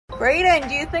Brayden,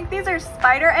 do you think these are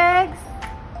spider eggs?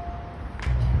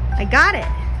 I got it.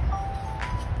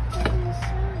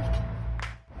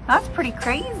 That's pretty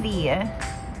crazy.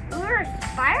 We're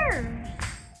spiders.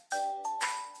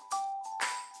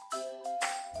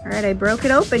 All right, I broke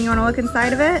it open. You want to look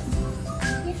inside of it?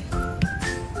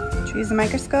 Yeah. Should we use a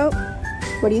microscope?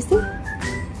 What do you see?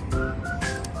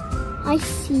 I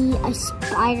see a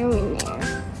spider in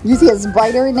there. You see a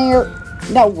spider in there?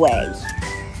 No way.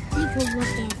 Take a look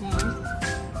at that.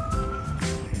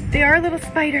 They are little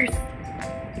spiders.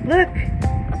 Look.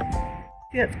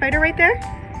 See that spider right there?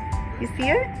 You see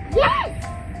it? Yes!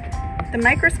 The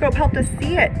microscope helped us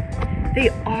see it. They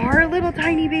are little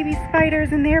tiny baby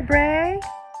spiders in there, Bray.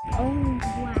 Oh,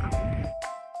 wow.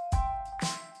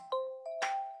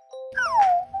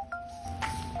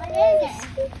 What is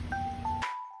it?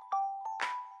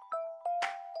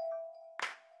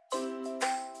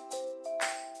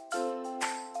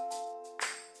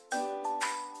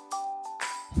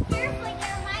 Careful,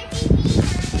 there might be bees.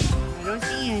 I don't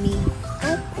see any.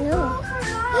 No.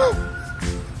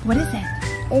 What is it?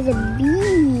 It's a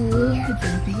bee. It's a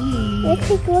bee. Let's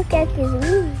take a look at this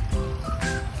bee.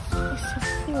 It's so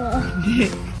cool.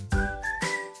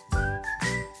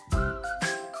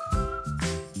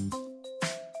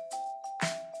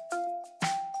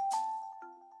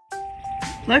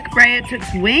 Look, Bray,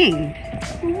 it's winged.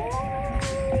 Ooh,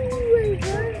 I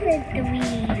love it, the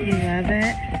bee. You love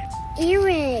it?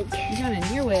 Earwig. You got an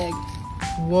earwig.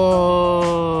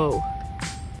 Whoa.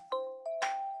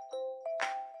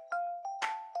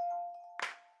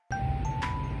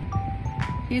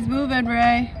 He's moving,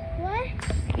 Bray. What?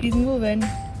 He's moving.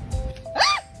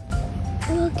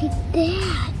 Look at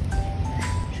that.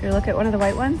 Should we look at one of the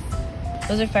white ones?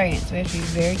 Those are fire ants, so we have to be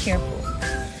very careful.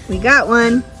 We got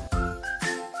one.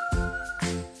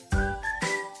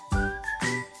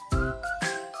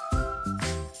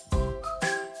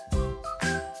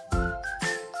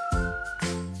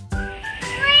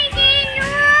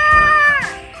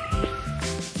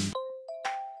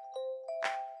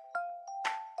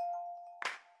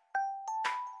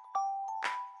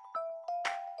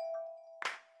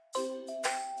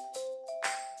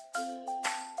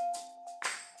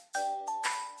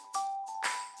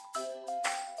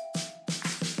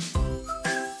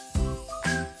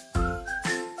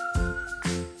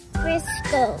 Let's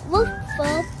go look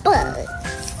for bugs.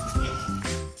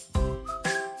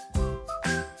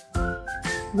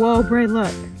 Whoa, Bray,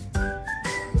 look.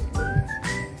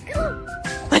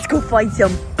 Let's go find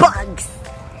some bugs.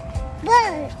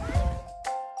 Bugs.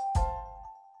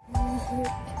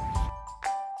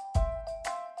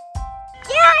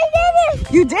 Yeah, I did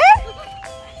it. You did?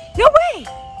 No way.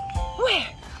 Where?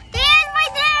 There's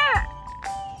right there.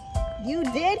 You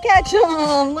did catch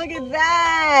them. Look at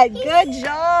that. Good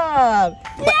job.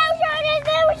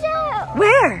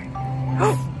 Where?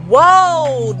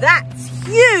 Whoa, that's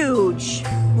huge.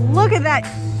 Look at that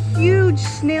huge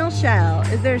snail shell.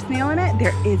 Is there a snail in it?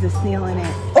 There is a snail in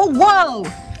it. Oh, whoa.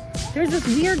 There's this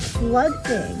weird slug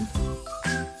thing.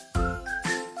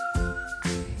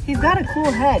 He's got a cool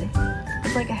head.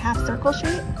 It's like a half circle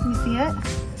shape. Can you see it?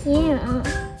 Yeah.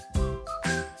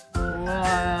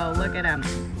 Whoa, look at him.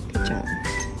 Good job.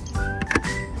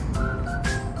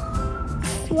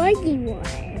 Sluggy one.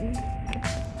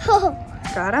 Oh,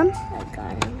 Got him? I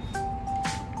got him.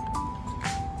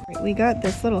 Right, we got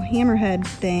this little hammerhead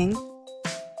thing.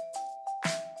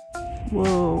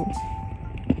 Whoa.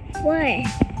 What?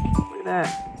 Look at that.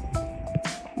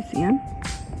 You see him?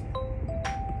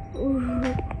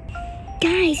 Ooh.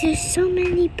 Guys, there's so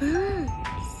many bugs.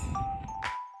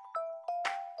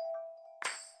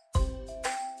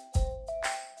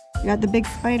 We got the big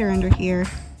spider under here.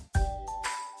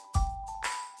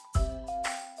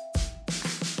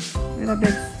 Look at that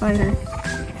big spider.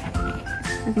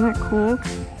 Isn't that cool?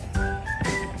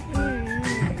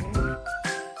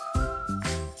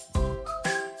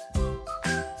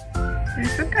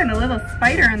 There's some kind of little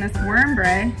spider in this worm,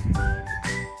 Bray.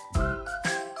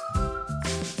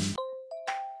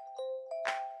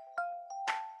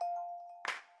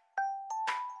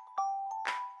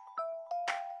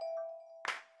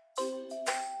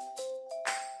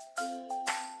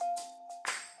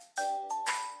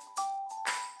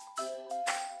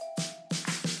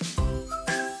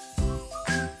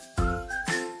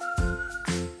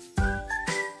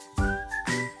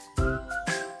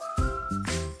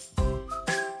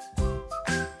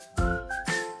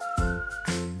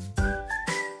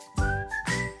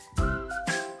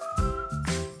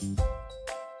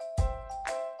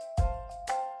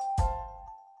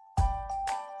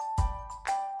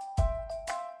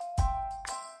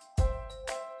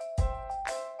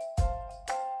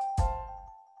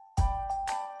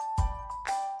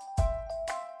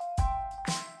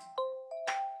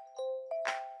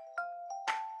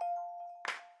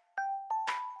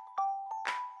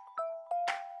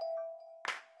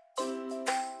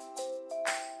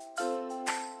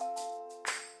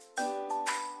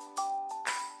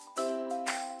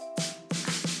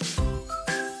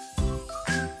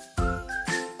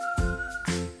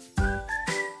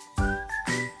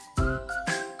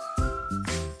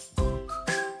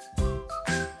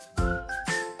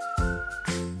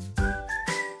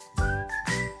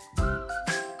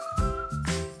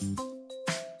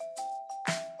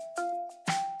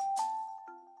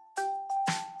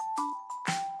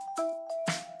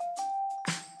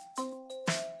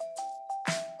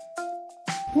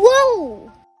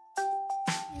 Whoa!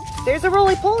 There's a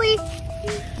roly-poly.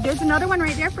 There's another one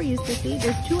right there for you, Sissy.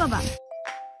 There's 2 of them.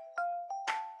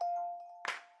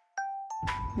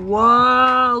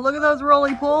 Whoa, look at those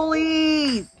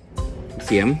roly-polies.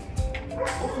 See them?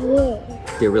 Yeah.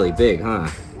 They're really big, huh?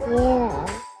 Yeah.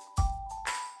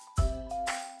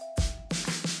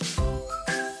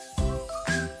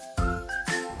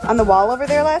 On the wall over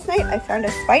there last night, I found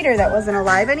a spider that wasn't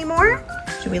alive anymore.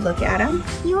 Should we look at him?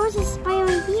 Yours is spider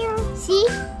right here. See?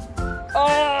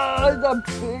 Oh, it's a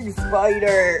big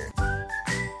spider.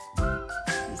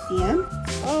 You see him?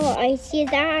 Oh, I see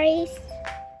his eyes.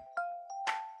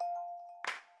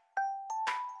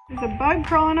 There's a bug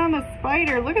crawling on the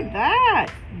spider. Look at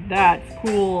that. That's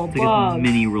cool. It's like a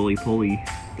mini roly-poly.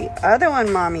 The other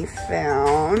one Mommy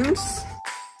found.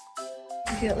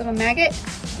 See that little maggot?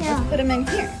 Yeah. Let's put him in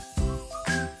here.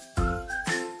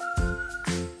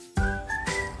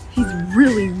 He's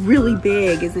really, really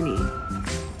big, isn't he?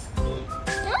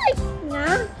 No, it's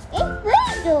not.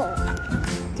 It's little.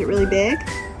 Is it really big?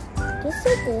 Yes,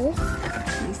 it is.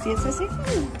 Can you see it, Sissy?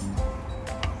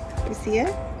 You see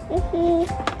it?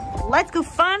 Mm-hmm. Let's go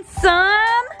find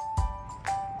some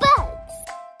Bugs.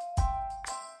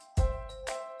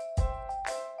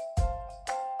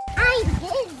 I'm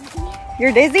dizzy.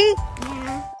 You're dizzy?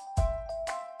 Yeah.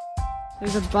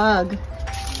 There's a bug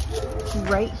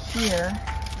right here.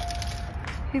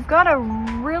 He's got a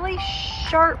really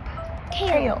sharp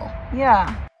tail.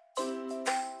 Yeah.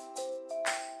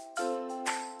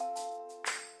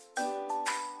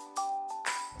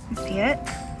 You see it?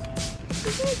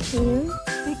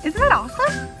 Isn't that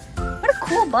awesome? What a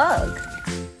cool bug.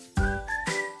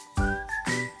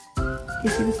 You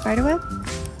see the spider web?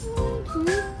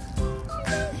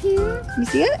 You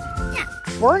see it? Yeah.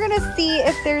 We're gonna see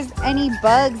if there's any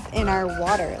bugs in our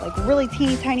water, like really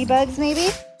teeny tiny bugs maybe.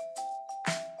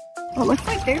 Well, it looks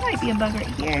like there might be a bug right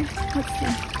here. Let's see.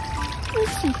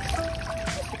 Let's see.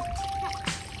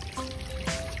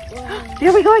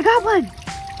 There we go, I got one.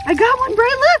 I got one, Bray,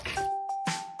 look.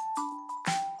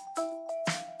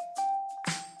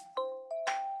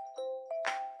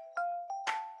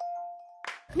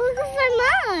 Look at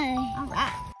my eye. All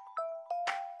right.